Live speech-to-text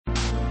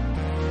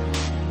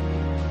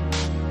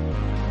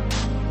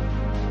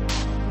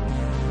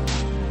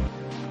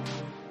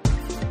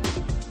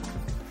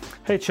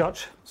Hey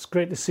church, it's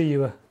great to see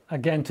you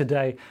again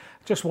today.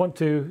 Just want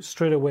to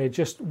straight away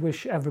just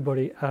wish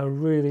everybody a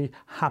really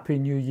happy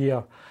new year.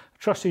 I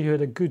trust that you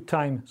had a good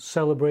time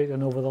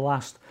celebrating over the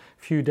last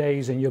few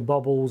days in your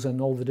bubbles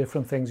and all the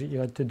different things that you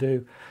had to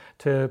do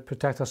to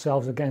protect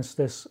ourselves against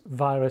this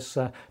virus.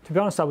 To be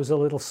honest, I was a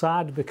little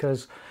sad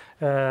because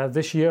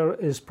this year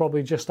is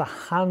probably just a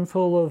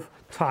handful of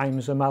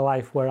times in my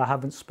life where I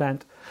haven't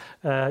spent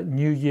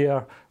New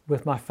Year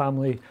with my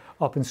family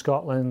up in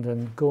Scotland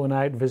and going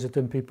out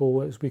visiting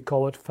people, as we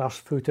call it,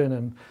 first footing,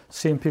 and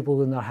seeing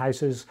people in their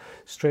houses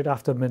straight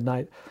after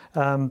midnight.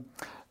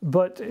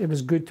 But it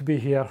was good to be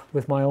here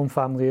with my own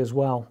family as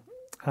well.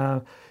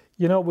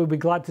 We'll be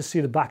glad to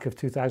see the back of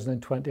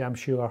 2020, I'm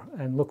sure,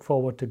 and look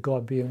forward to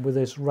God being with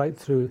us right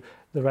through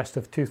the rest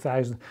of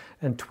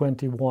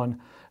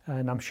 2021.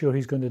 And I'm sure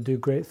He's going to do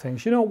great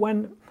things. You know,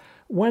 when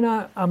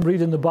I'm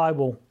reading the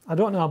Bible, I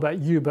don't know about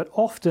you, but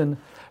often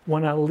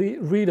when I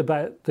read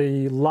about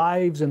the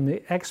lives and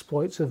the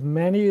exploits of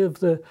many of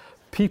the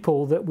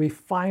people that we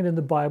find in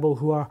the Bible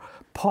who are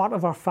part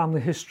of our family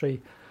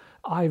history,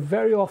 I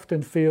very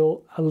often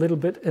feel a little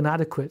bit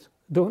inadequate.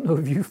 Don't know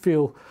if you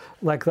feel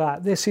like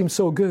that. They seem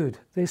so good.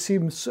 They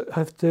seem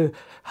to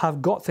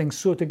have got things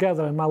so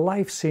together, and my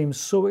life seems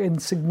so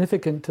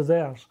insignificant to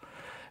theirs.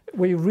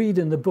 We read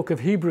in the book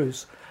of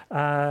Hebrews,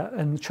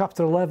 in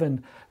chapter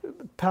 11,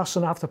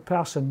 person after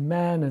person,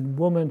 men and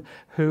women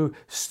who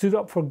stood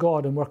up for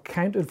God and were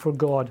counted for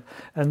God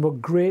and were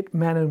great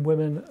men and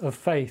women of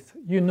faith.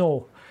 You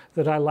know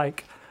that I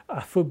like a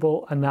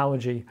football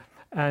analogy.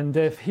 And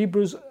if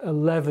Hebrews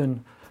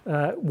 11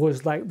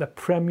 was like the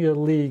Premier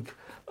League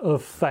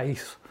of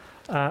faith,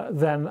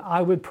 then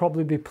I would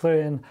probably be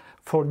playing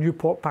for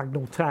Newport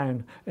Pagnell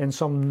Town in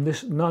some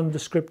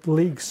nondescript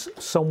leagues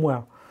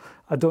somewhere.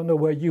 I don't know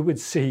where you would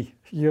see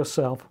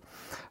yourself.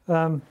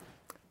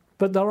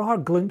 But there are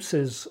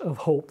glimpses of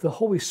hope. The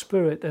Holy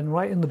Spirit, and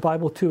right in the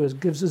Bible too,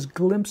 gives us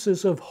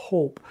glimpses of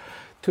hope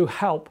to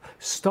help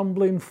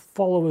stumbling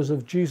followers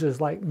of Jesus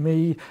like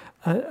me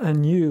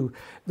and you.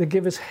 They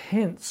give us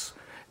hints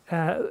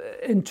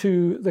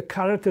into the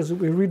characters that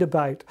we read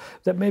about,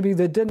 that maybe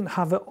they didn't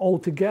have it all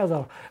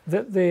together,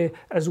 that they,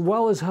 as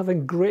well as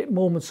having great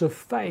moments of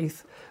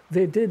faith,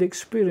 they did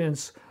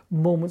experience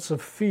moments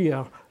of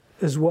fear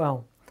as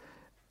well.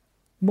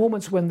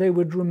 Moments when they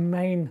would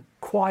remain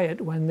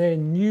quiet, when they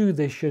knew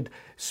they should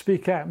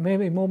speak out.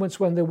 Maybe moments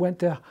when they went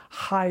to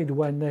hide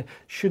when they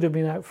should have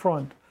been out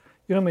front.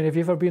 You know what I mean? Have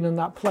you ever been in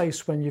that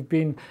place when you've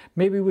been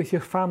maybe with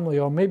your family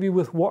or maybe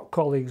with work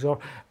colleagues or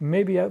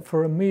maybe out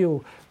for a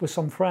meal with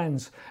some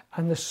friends,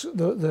 and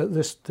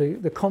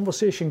the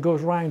conversation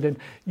goes round and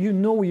you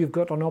know you've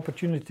got an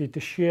opportunity to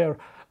share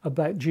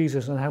about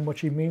Jesus and how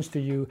much He means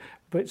to you,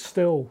 but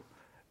still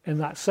in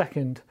that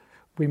second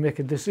we make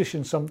a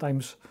decision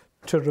sometimes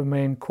to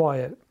remain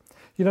quiet.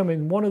 You know what I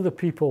mean? One of the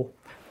people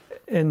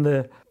in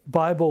the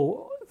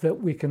Bible that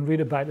we can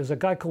read about is a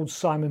guy called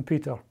Simon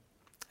Peter.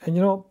 And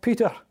you know,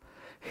 Peter,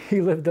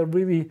 he lived a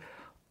really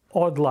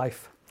odd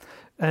life.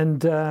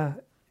 And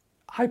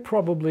I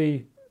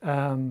probably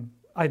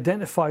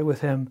identify with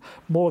him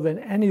more than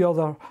any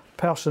other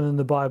person in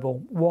the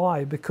Bible.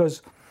 Why?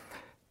 Because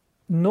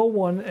no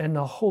one in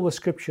the whole of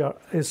Scripture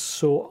is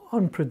so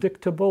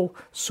unpredictable,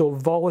 so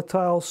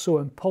volatile, so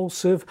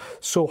impulsive,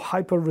 so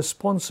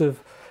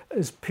hyper-responsive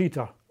as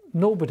Peter.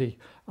 Nobody.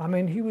 I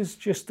mean, he was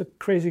just a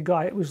crazy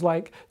guy. It was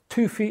like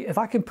 2 feet. If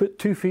I can put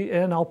 2 feet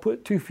in, I'll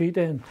put 2 feet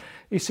in.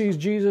 He sees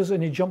Jesus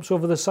and he jumps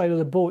over the side of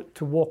the boat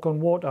to walk on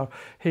water.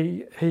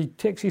 He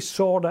takes his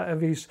sword out of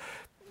his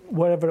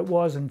wherever it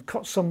was and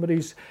cuts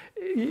somebody's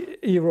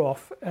ear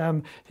off.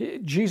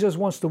 Jesus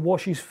wants to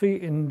wash his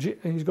feet and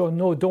he's going,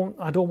 no,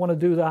 I don't want to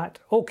do that.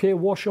 Okay,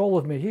 wash all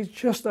of me. He's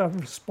just a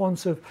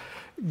responsive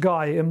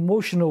guy,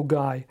 emotional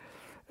guy.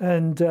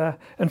 And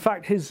in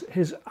fact,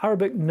 his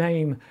Arabic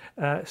name,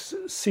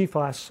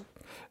 Cephas,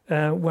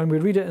 when we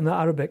read it in the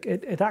Arabic,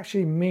 it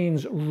actually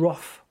means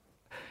rough.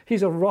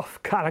 He's a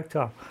rough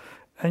character.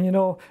 And you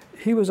know,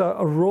 he was a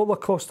roller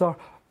coaster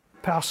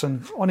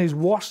person. On his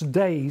worst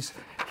days,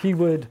 he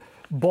would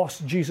boss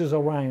Jesus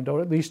around,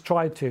 or at least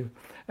try to.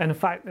 And in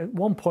fact, at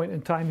one point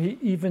in time, he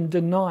even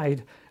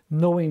denied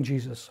knowing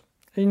Jesus.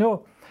 And you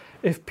know,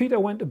 if Peter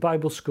went to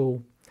Bible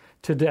school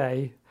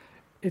today,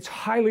 it's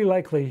highly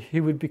likely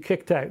he would be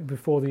kicked out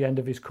before the end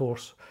of his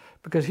course,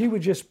 because he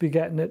would just be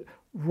getting it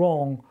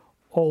wrong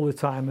all the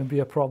time and be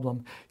a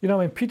problem. You know,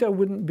 I mean, Peter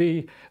wouldn't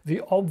be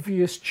the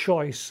obvious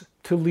choice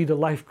to lead a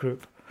life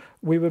group.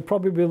 We would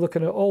probably be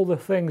looking at all the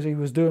things he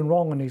was doing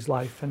wrong in his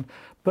life.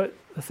 But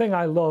the thing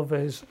I love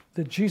is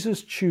that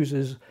Jesus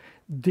chooses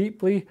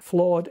deeply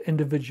flawed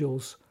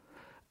individuals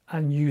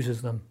and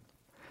uses them.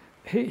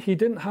 He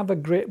didn't have a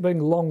great big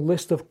long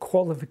list of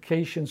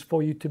qualifications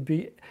for you to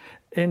be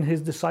in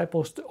his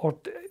disciples,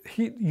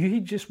 he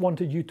just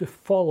wanted you to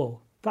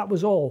follow. That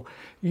was all.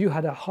 You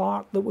had a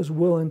heart that was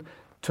willing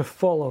to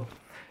follow.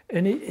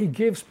 And he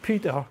gives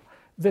Peter,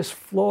 this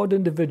flawed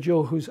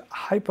individual who's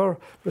hyper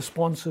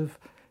responsive,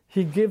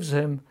 he gives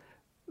him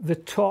the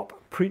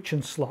top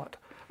preaching slot.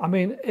 I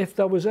mean, if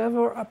there was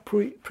ever a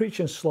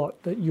preaching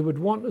slot that you would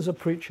want as a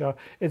preacher,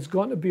 it's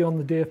going to be on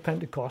the day of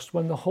Pentecost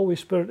when the Holy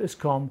Spirit has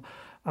come.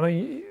 I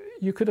mean,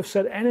 you could have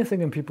said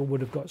anything and people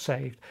would have got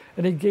saved.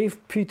 And he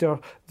gave Peter,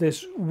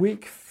 this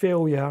weak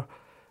failure,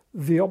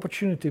 the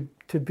opportunity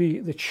to be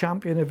the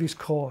champion of his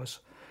cause.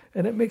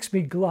 And it makes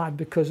me glad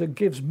because it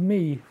gives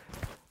me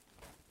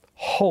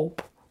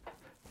hope.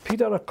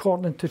 Peter,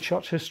 according to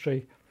church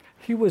history,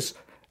 he was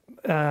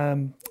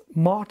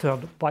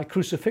martyred by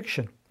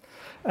crucifixion.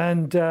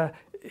 And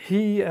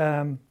he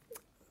didn't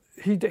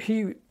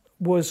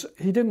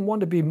want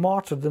to be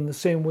martyred in the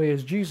same way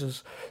as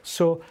Jesus.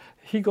 So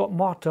he got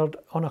martyred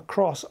on a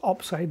cross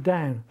upside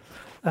down.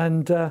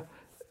 And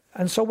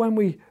so when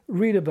we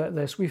read about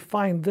this, we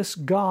find this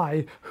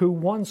guy who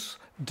once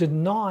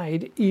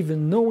denied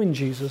even knowing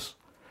Jesus,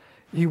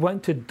 he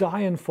went to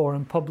dying for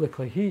him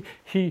publicly.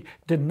 He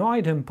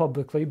denied him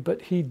publicly,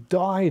 but he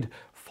died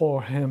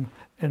for him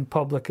in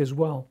public as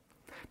well.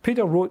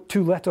 Peter wrote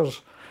 2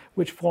 letters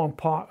which form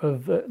part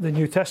of the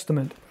New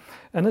Testament.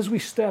 And as we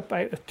step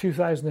out of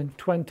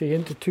 2020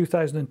 into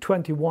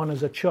 2021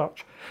 as a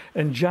church,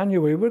 in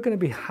January, we're going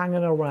to be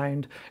hanging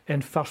around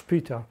in 1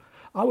 Peter.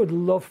 I would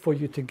love for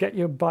you to get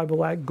your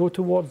Bible out, go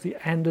towards the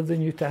end of the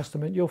New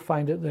Testament, you'll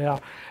find it there,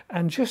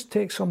 and just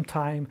take some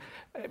time,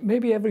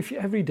 maybe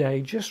every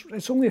day,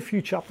 it's only a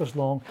few chapters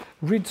long,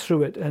 read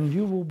through it, and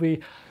you will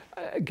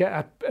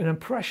get an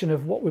impression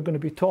of what we're going to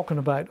be talking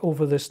about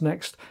over this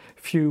next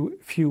few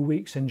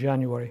weeks in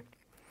January.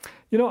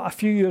 You know, a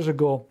few years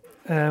ago,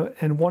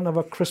 in one of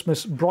our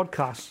Christmas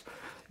broadcasts,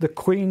 the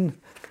Queen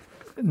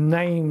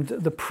named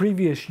the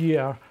previous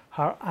year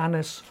her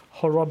Annus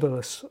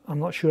Horribilis. I'm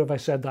not sure if I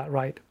said that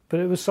right, but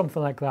it was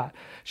something like that.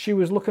 She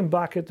was looking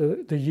back at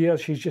the year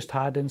she's just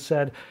had and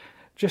said,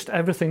 just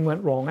everything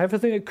went wrong.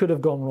 Everything that could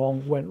have gone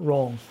wrong went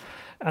wrong.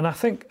 And I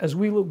think as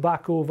we look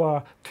back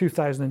over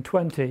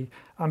 2020,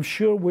 I'm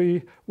sure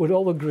we would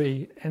all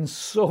agree in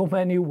so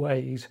many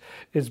ways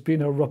it's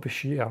been a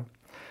rubbish year.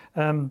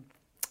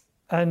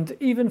 And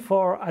even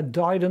for a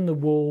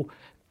dyed-in-the-wool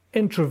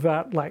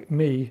introvert like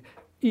me,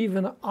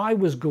 even I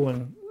was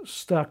going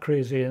stir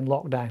crazy in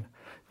lockdown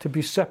to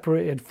be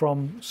separated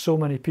from so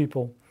many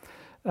people.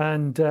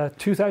 And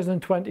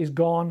 2020 is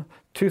gone,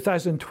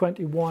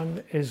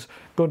 2021 is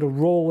going to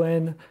roll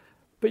in.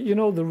 But you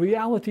know, the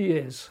reality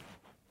is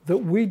that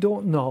we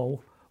don't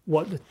know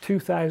what the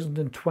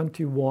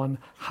 2021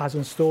 has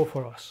in store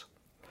for us.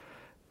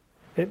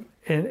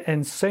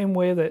 In same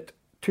way that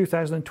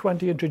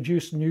 2020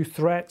 introduced new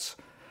threats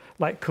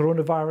like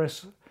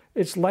coronavirus,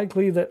 it's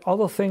likely that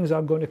other things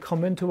are going to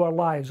come into our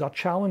lives, our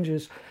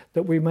challenges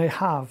that we may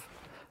have.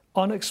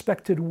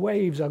 Unexpected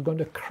waves are going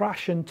to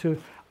crash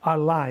into our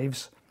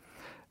lives,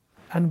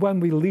 and when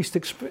we least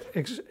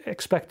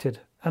expected.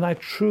 And I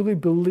truly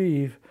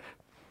believe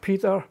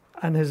Peter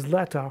and his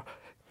letter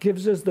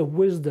gives us the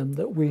wisdom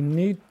that we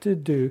need to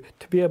do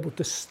to be able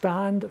to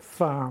stand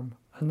firm.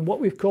 And what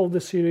we've called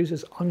this series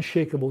is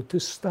Unshakable, to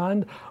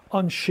stand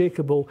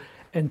unshakable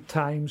in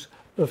times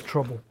of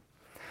trouble.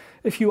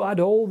 If you add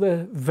all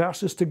the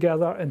verses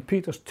together in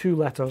Peter's 2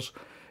 letters,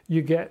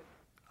 you get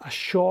a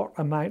short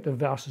amount of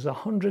verses,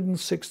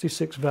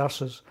 166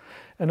 verses.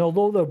 And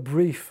although they're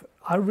brief,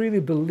 I really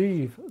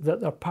believe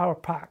that they're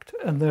power-packed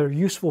and they're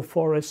useful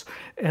for us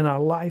in our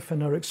life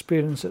and our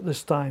experience at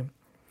this time.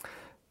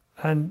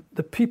 And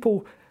the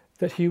people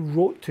that he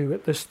wrote to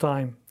at this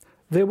time,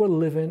 they were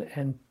living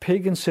in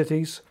pagan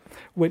cities,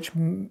 which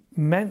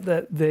meant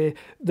that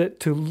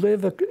to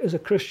live as a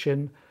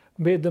Christian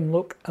made them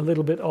look a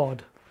little bit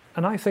odd.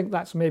 And I think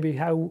that's maybe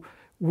how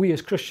we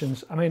as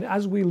Christians, I mean,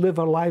 as we live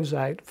our lives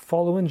out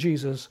following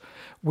Jesus,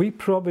 we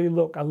probably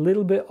look a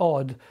little bit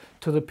odd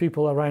to the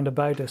people around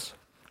about us.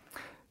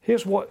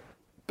 Here's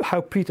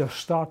how Peter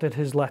started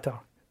his letter.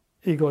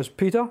 He goes,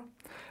 Peter,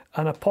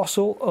 an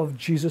apostle of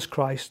Jesus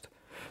Christ,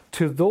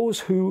 to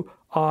those who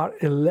are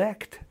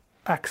elect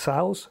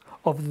exiles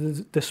of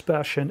the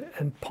dispersion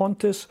in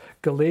Pontus,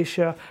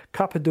 Galatia,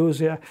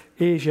 Cappadocia,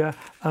 Asia,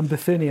 and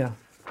Bithynia.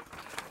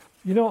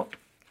 You know,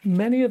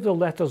 many of the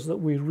letters that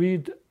we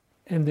read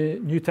in the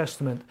New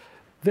Testament,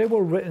 they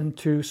were written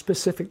to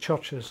specific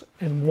churches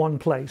in one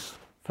place.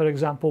 For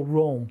example,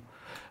 Rome.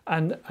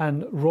 And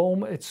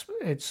Rome, it's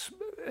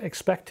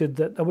expected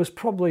that there was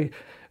probably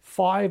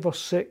 5 or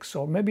 6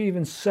 or maybe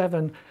even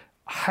 7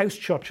 house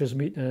churches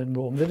meeting in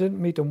Rome. They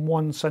didn't meet in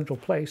one central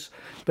place,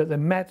 but they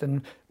met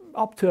in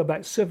up to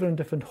about 7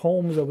 different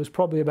homes. There was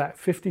probably about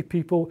 50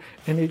 people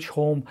in each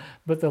home,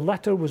 but the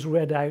letter was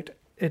read out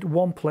at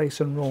one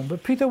place in Rome.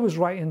 But Peter was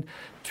writing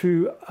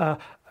to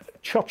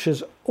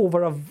churches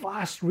over a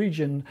vast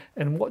region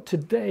in what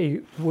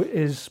today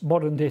is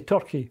modern-day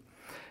Turkey,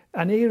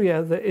 an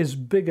area that is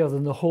bigger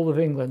than the whole of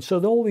England. So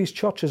all these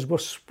churches were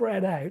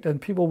spread out, and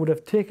people would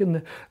have taken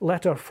the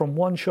letter from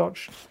one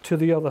church to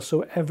the other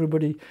so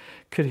everybody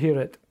could hear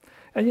it.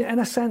 And in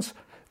a sense,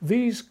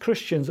 these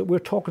Christians that we're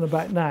talking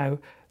about now,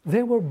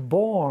 they were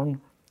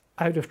born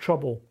out of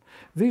trouble.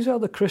 These are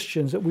the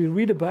Christians that we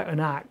read about in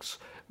Acts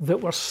that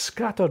were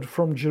scattered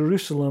from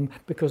Jerusalem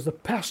because the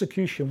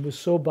persecution was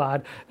so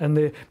bad, and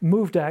they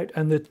moved out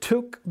and they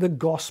took the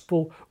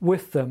gospel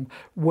with them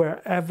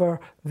wherever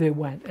they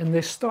went. And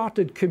they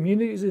started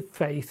communities of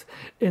faith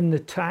in the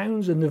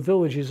towns and the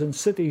villages and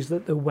cities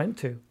that they went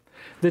to.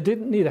 They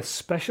didn't need a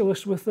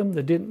specialist with them.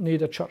 They didn't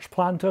need a church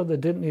planter. They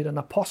didn't need an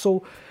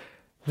apostle.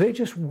 They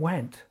just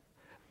went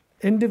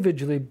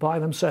individually by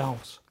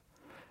themselves.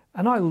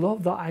 And I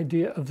love that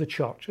idea of the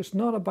church. It's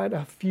not about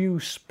a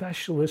few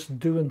specialists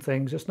doing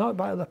things. It's not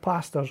about the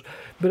pastors,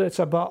 but it's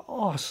about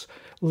us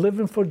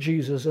living for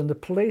Jesus and the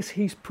place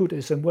he's put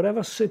us in,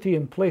 whatever city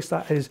and place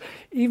that is,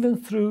 even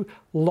through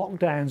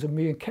lockdowns and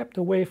being kept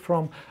away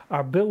from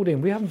our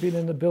building. We haven't been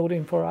in the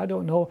building for, 8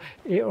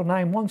 or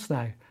 9 months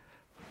now.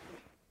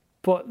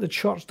 But the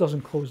church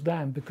doesn't close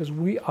down because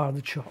we are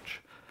the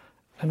church.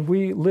 And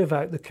we live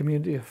out the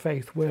community of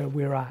faith where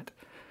we're at.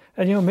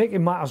 And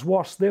making matters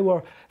worse, they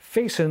were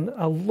facing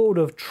a load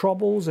of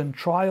troubles and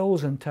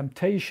trials and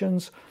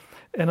temptations.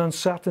 And on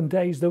certain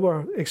days, they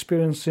were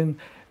experiencing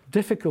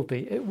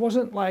difficulty. It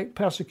wasn't like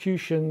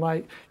persecution,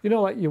 like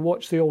you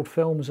watch the old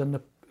films and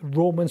the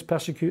Romans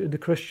persecuted the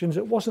Christians.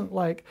 It wasn't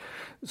like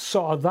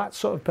that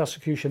sort of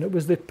persecution. It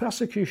was the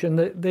persecution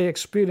that they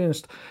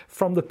experienced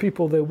from the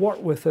people they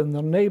worked with and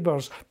their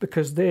neighbours,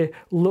 because they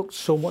looked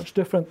so much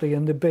differently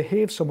and they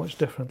behaved so much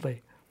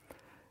differently.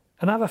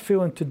 And I have a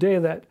feeling today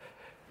that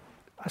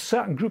a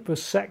certain group of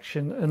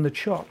section in the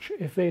church,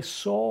 if they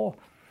saw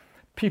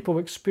people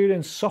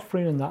experience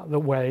suffering in that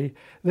way,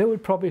 they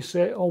would probably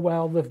say, oh,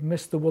 well, they've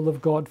missed the will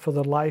of God for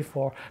their life,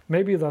 or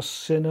maybe there's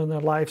sin in their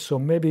life, so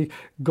maybe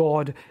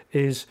God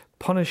is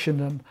punishing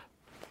them.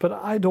 But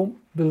I don't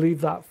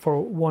believe that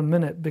for 1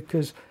 minute,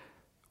 because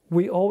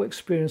we all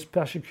experience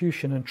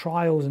persecution and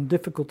trials and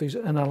difficulties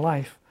in our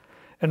life.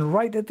 And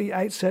right at the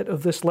outset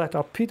of this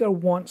letter, Peter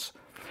wants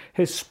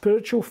his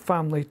spiritual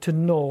family to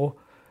know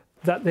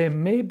that they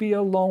may be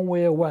a long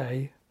way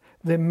away,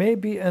 they may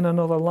be in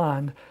another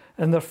land,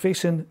 and they're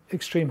facing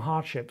extreme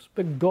hardships.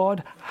 But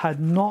God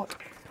had not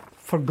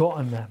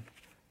forgotten them.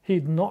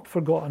 He'd not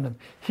forgotten them.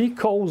 He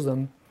calls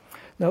them,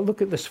 now look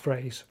at this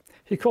phrase,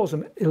 he calls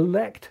them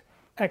elect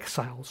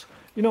exiles.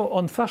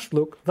 On first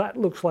look, that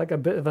looks like a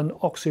bit of an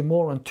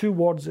oxymoron, 2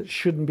 words that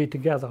shouldn't be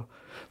together.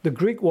 The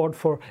Greek word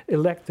for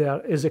elect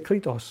there is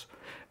ekletos,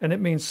 and it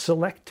means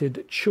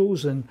selected,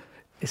 chosen,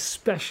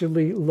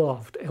 especially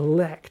loved.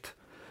 Elect.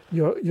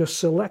 You're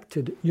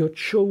selected, you're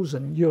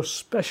chosen, you're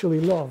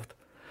specially loved.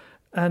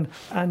 And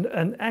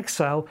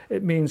exile,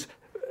 it means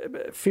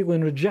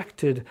feeling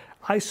rejected,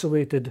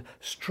 isolated,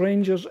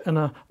 strangers in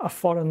a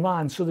foreign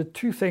land. So the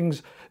two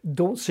things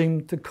don't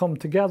seem to come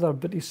together.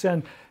 But he's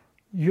saying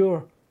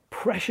you're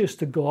precious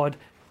to God,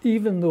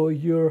 even though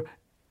you're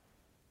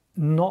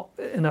not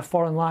in a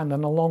foreign land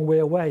and a long way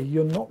away.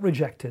 You're not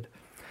rejected.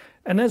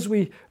 And as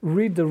we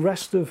read the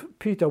rest of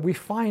Peter, we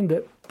find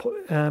that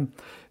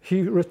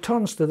he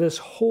returns to this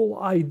whole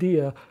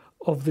idea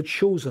of the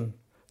chosen,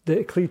 the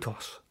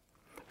ekletos,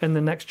 in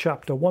the next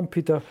chapter, 1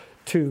 Peter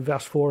 2,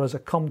 verse 4, as I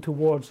come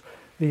towards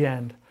the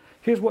end.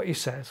 Here's what he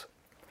says.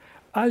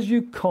 As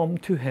you come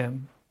to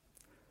him,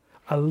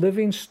 a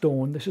living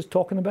stone, this is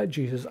talking about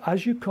Jesus,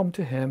 as you come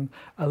to him,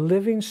 a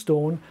living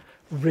stone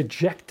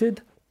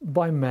rejected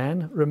by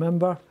men.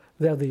 Remember,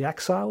 they're the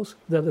exiles.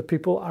 They're the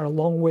people are a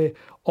long way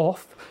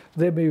off.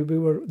 They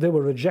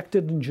were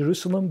rejected in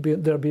Jerusalem.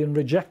 They're being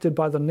rejected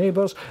by their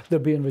neighbours. They're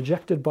being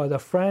rejected by their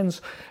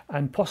friends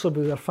and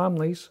possibly their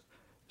families.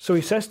 So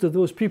he says to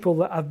those people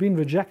that have been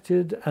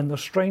rejected and they're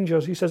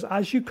strangers, he says,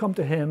 as you come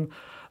to him,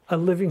 a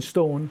living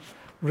stone,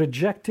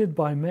 rejected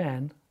by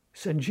men.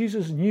 And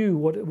Jesus knew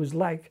what it was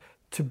like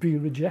to be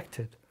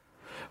rejected.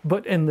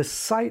 But in the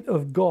sight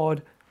of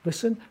God,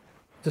 listen,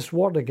 this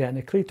word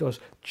again, ekletos,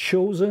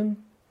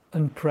 chosen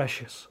and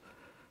precious.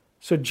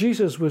 So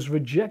Jesus was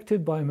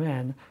rejected by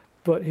men,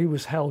 but he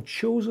was held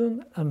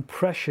chosen and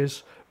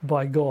precious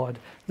by God.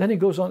 Then he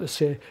goes on to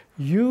say,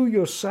 you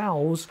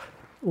yourselves,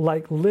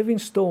 like living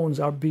stones,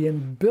 are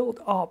being built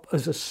up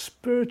as a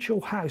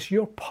spiritual house.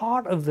 You're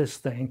part of this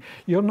thing.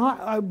 You're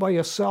not out by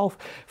yourself,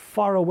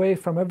 far away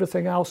from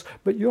everything else,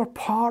 but you're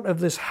part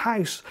of this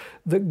house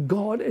that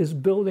God is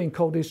building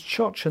called his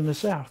church in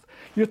this earth.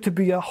 You're to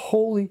be a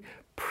holy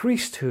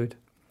priesthood,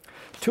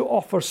 to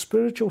offer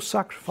spiritual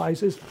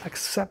sacrifices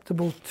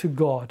acceptable to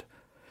God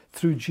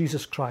through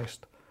Jesus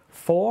Christ.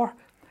 For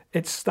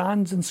it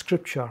stands in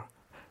Scripture,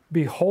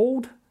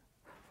 behold,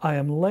 I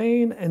am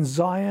laying in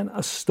Zion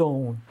a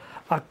stone,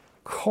 a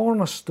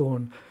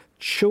cornerstone,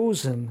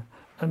 chosen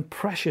and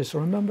precious.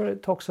 Remember,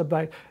 it talks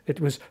about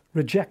it was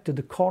rejected,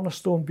 the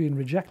cornerstone being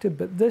rejected,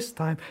 but this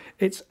time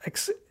it's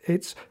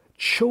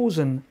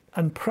chosen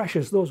and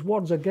precious. Those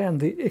words again,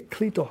 the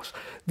ekletos,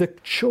 the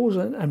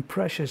chosen and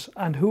precious,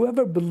 and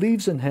whoever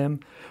believes in him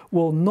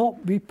will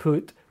not be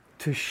put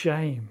to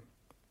shame.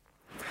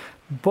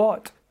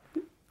 But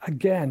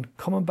again,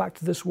 coming back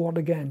to this word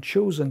again,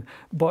 chosen,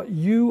 but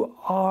you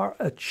are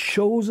a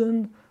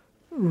chosen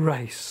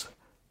race.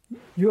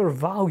 You're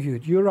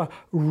valued. You're a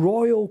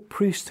royal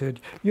priesthood.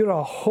 You're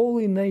a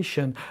holy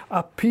nation,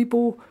 a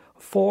people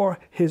for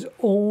his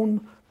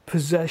own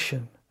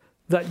possession,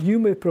 that you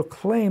may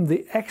proclaim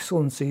the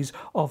excellencies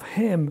of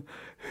him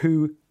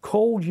who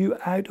called you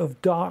out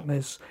of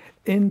darkness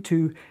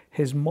into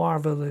his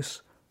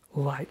marvelous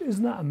light.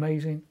 Isn't that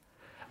amazing?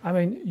 I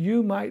mean,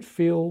 you might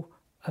feel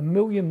a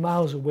million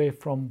miles away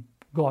from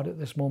God at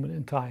this moment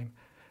in time,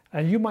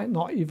 and you might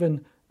not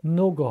even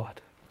know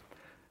God,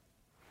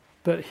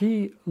 but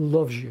he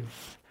loves you,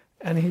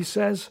 and he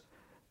says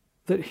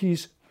that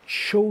he's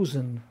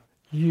chosen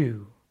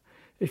you.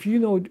 If you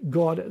know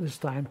God at this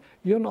time,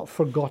 you're not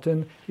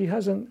forgotten. He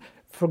hasn't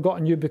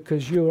forgotten you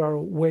because you are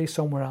away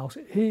somewhere else.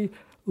 He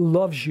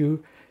loves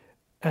you,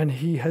 and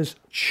he has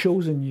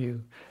chosen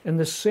you. In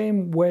the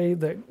same way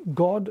that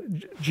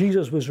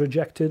Jesus was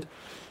rejected,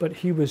 but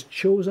he was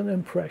chosen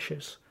and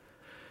precious.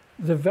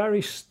 The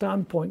very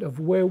standpoint of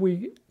where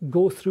we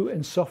go through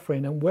in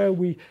suffering and where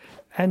we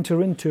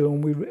enter into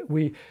and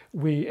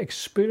we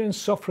experience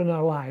suffering in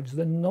our lives,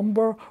 the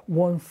number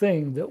one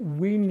thing that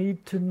we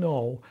need to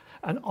know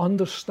and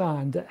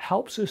understand that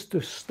helps us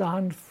to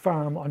stand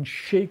firm,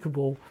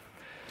 unshakable,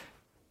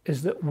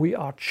 is that we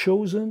are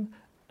chosen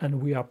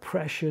and we are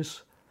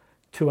precious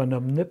to an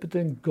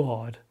omnipotent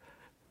God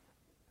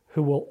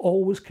who will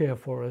always care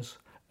for us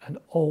and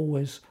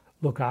always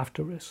look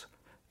after us.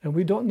 And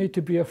we don't need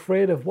to be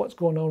afraid of what's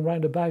going on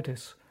round about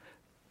us,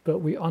 but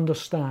we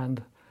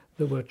understand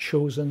that we're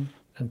chosen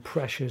and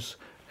precious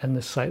in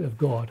the sight of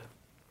God.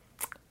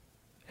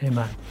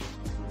 Amen.